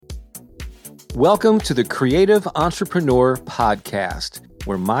Welcome to the Creative Entrepreneur Podcast,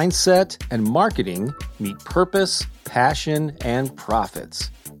 where mindset and marketing meet purpose, passion, and profits.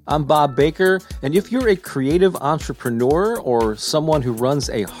 I'm Bob Baker, and if you're a creative entrepreneur or someone who runs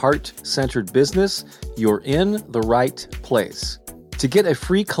a heart-centered business, you're in the right place. To get a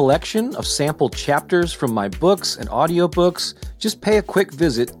free collection of sample chapters from my books and audiobooks, just pay a quick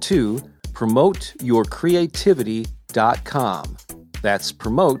visit to promoteyourcreativity.com. That's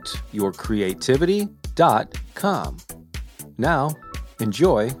promoteyourcreativity.com. Now,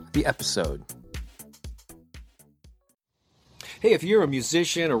 enjoy the episode. Hey, if you're a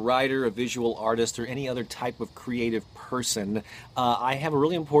musician, a writer, a visual artist, or any other type of creative person, I have a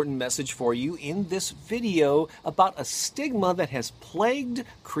really important message for you in this video about a stigma that has plagued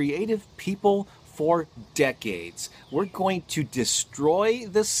creative people for decades. We're going to destroy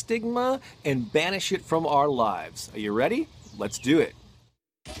this stigma and banish it from our lives. Are you ready? Let's do it.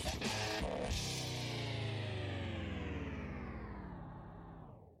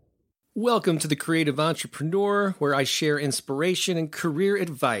 Welcome to the Creative Entrepreneur, where I share inspiration and career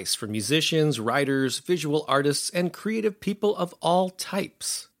advice for musicians, writers, visual artists, and creative people of all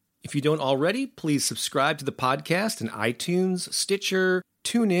types. If you don't already, please subscribe to the podcast in iTunes, Stitcher,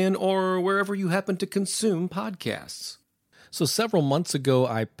 TuneIn, or wherever you happen to consume podcasts. So several months ago,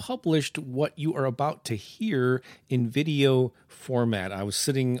 I published what you are about to hear in video format. I was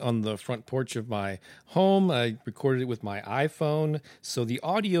sitting on the front porch of my home. I recorded it with my iPhone. So the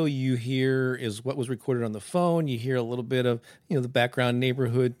audio you hear is what was recorded on the phone. You hear a little bit of, the background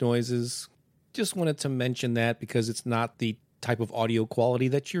neighborhood noises. Just wanted to mention that because it's not the type of audio quality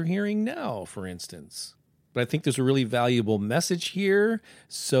that you're hearing now, for instance. But I think there's a really valuable message here.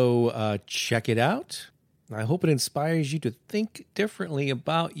 So check it out. I hope it inspires you to think differently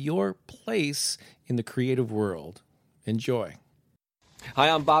about your place in the creative world. Enjoy. Hi,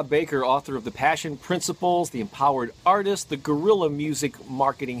 I'm Bob Baker, author of The Passion Principles, The Empowered Artist, The Guerrilla Music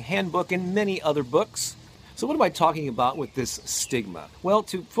Marketing Handbook, and many other books. So what am I talking about with this stigma? Well,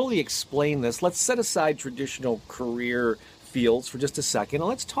 to fully explain this, let's set aside traditional career fields for just a second, and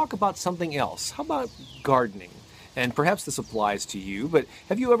let's talk about something else. How about gardening? And perhaps this applies to you, but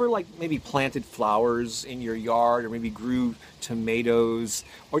have you ever maybe planted flowers in your yard or maybe grew tomatoes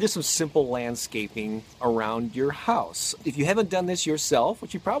or just some simple landscaping around your house? If you haven't done this yourself,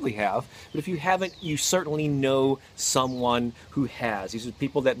 which you probably have, but if you haven't, you certainly know someone who has. These are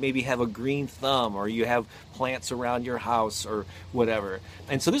people that maybe have a green thumb or you have plants around your house or whatever.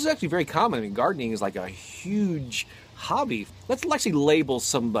 And so this is actually very common. I mean, gardening is like a huge hobby. Let's actually label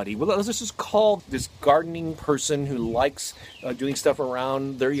somebody. Well, let's just call this gardening person who likes doing stuff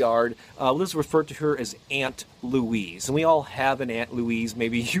around their yard. Let's refer to her as Aunt Louise. And we all have an Aunt Louise.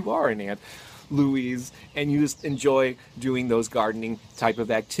 Maybe you are an Aunt Louise, and you just enjoy doing those gardening type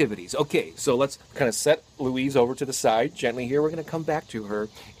of activities. Okay, so let's kind of set Louise over to the side gently here. We're going to come back to her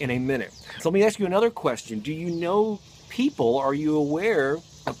in a minute. So let me ask you another question. Do you know people, are you aware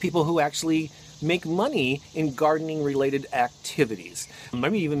of people who actually make money in gardening related activities?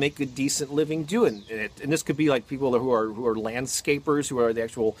 Maybe even make a decent living doing it. And this could be like people who are landscapers, who are the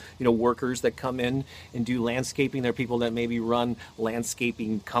actual workers that come in and do landscaping. There are people that maybe run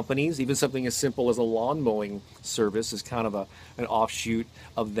landscaping companies. Even something as simple as a lawn mowing service is kind of an offshoot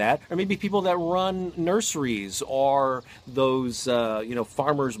of that. Or maybe people that run nurseries or those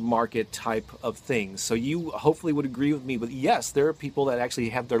farmers market type of things. So you hopefully would agree with me, but yes, there are people that actually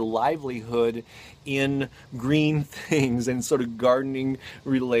have their livelihood in green things and sort of gardening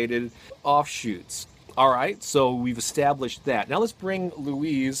related offshoots. All right, so we've established that. Now let's bring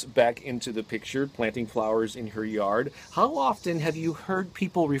Louise back into the picture, planting flowers in her yard. How often have you heard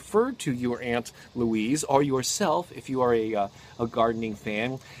people refer to your Aunt Louise or yourself, if you are a gardening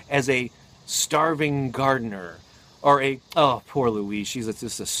fan, as a starving gardener or poor Louise, she's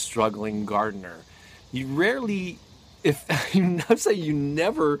just a struggling gardener? You rarely, I'd say you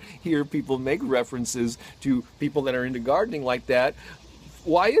never hear people make references to people that are into gardening like that.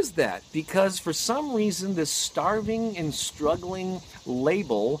 Why is that? Because for some reason, this starving and struggling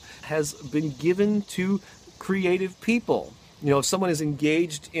label has been given to creative people. If someone is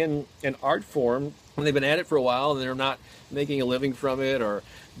engaged in an art form and they've been at it for a while and they're not making a living from it or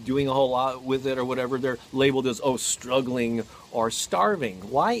doing a whole lot with it or whatever, they're labeled as, struggling or starving.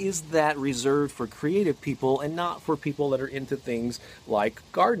 Why is that reserved for creative people and not for people that are into things like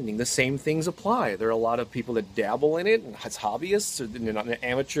gardening? The same things apply. There are a lot of people that dabble in it as hobbyists, or they're not on an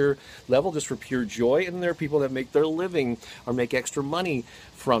amateur level just for pure joy, and there are people that make their living or make extra money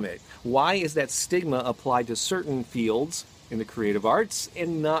from it. Why is that stigma applied to certain fields in the creative arts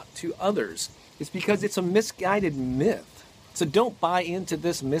and not to others? It's because it's a misguided myth. So don't buy into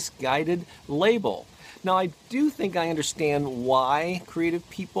this misguided label. Now, I do think I understand why creative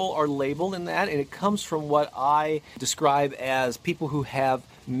people are labeled in that, and it comes from what I describe as people who have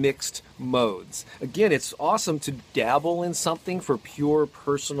mixed modes. Again, it's awesome to dabble in something for pure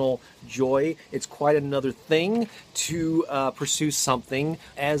personal joy. It's quite another thing to pursue something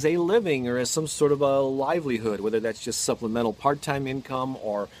as a living or as some sort of a livelihood, whether that's just supplemental part-time income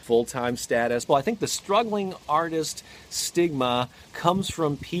or full-time status. Well, I think the struggling artist stigma comes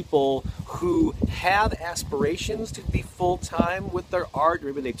from people who have aspirations to be full-time with their art.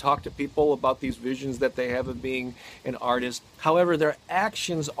 Maybe they talk to people about these visions that they have of being an artist. However, their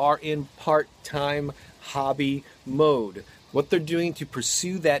actions are in part-time hobby mode. What they're doing to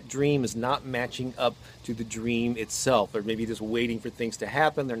pursue that dream is not matching up to the dream itself. Or maybe just waiting for things to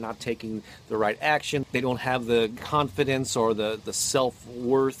happen. They're not taking the right action. They don't have the confidence or the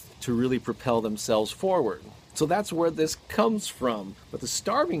self-worth to really propel themselves forward. So that's where this comes from. But the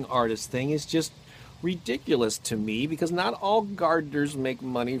starving artist thing is just ridiculous to me, because not all gardeners make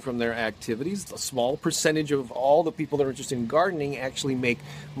money from their activities. A small percentage of all the people that are interested in gardening actually make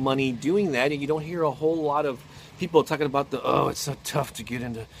money doing that, and you don't hear a whole lot of people talking about it's so tough to get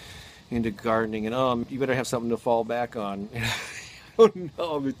into gardening, and you better have something to fall back on. I don't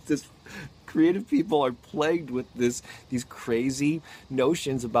know, it's just creative people are plagued with these crazy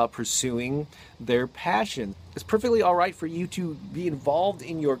notions about pursuing their passion. It's perfectly all right for you to be involved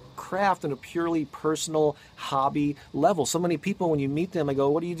in your craft on a purely personal hobby level. So many people, when you meet them, I go,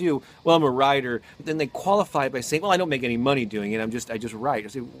 "What do you do?" "Well, I'm a writer." Then they qualify by saying, "Well, I don't make any money doing it. I just write." I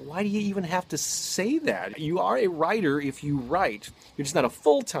say, why do you even have to say that? You are a writer if you write. You're just not a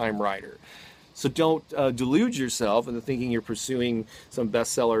full-time writer. So don't delude yourself into thinking you're pursuing some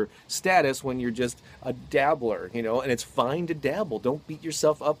bestseller status when you're just a dabbler, and it's fine to dabble. Don't beat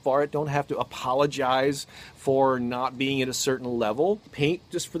yourself up for it. Don't have to apologize for not being at a certain level. Paint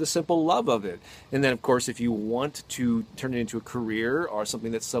just for the simple love of it. And then, of course, if you want to turn it into a career or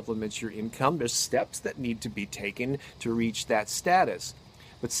something that supplements your income, there's steps that need to be taken to reach that status.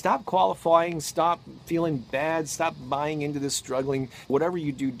 But stop qualifying, stop feeling bad, stop buying into this struggling. Whatever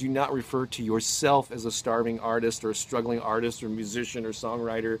you do, do not refer to yourself as a starving artist or a struggling artist or musician or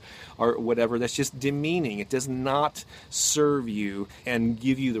songwriter or whatever. That's just demeaning. It does not serve you and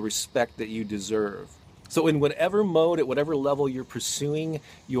give you the respect that you deserve. So in whatever mode, at whatever level you're pursuing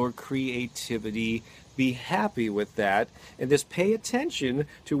your creativity, be happy with that, and just pay attention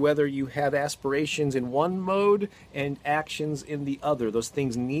to whether you have aspirations in one mode and actions in the other. Those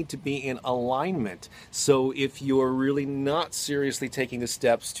things need to be in alignment. So if you're really not seriously taking the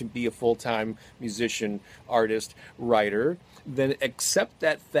steps to be a full-time musician, artist, writer, then accept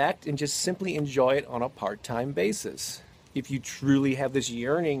that fact and just simply enjoy it on a part-time basis. If you truly have this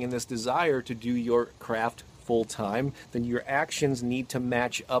yearning and this desire to do your craft full-time, then your actions need to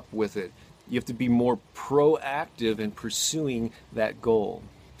match up with it. You have to be more proactive in pursuing that goal.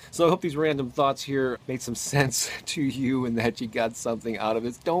 So I hope these random thoughts here made some sense to you and that you got something out of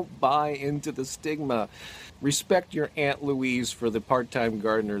it. Don't buy into the stigma. Respect your Aunt Louise for the part-time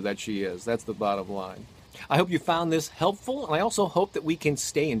gardener that she is. That's the bottom line. I hope you found this helpful, and I also hope that we can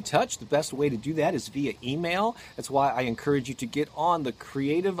stay in touch. The best way to do that is via email. That's why I encourage you to get on the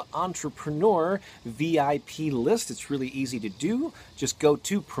Creative Entrepreneur VIP list. It's really easy to do. Just go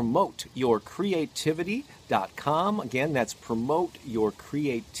to promoteyourcreativity.com. Again, that's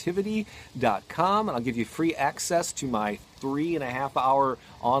promoteyourcreativity.com, and I'll give you free access to my 3.5-hour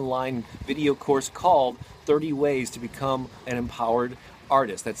online video course called 30 Ways to Become an Empowered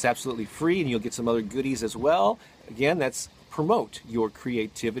Artist. That's absolutely free, and you'll get some other goodies as well. Again, that's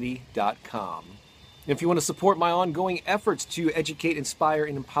promoteyourcreativity.com. If you want to support my ongoing efforts to educate, inspire,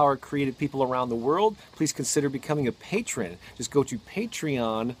 and empower creative people around the world, please consider becoming a patron. Just go to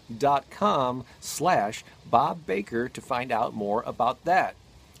patreon.com/Bob Baker to find out more about that.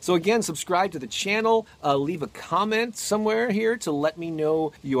 So again, subscribe to the channel, leave a comment somewhere here to let me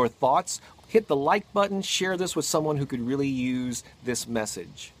know your thoughts. Hit the like button, share this with someone who could really use this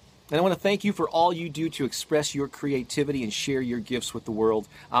message. And I want to thank you for all you do to express your creativity and share your gifts with the world.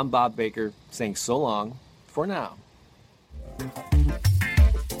 I'm Bob Baker, saying so long for now.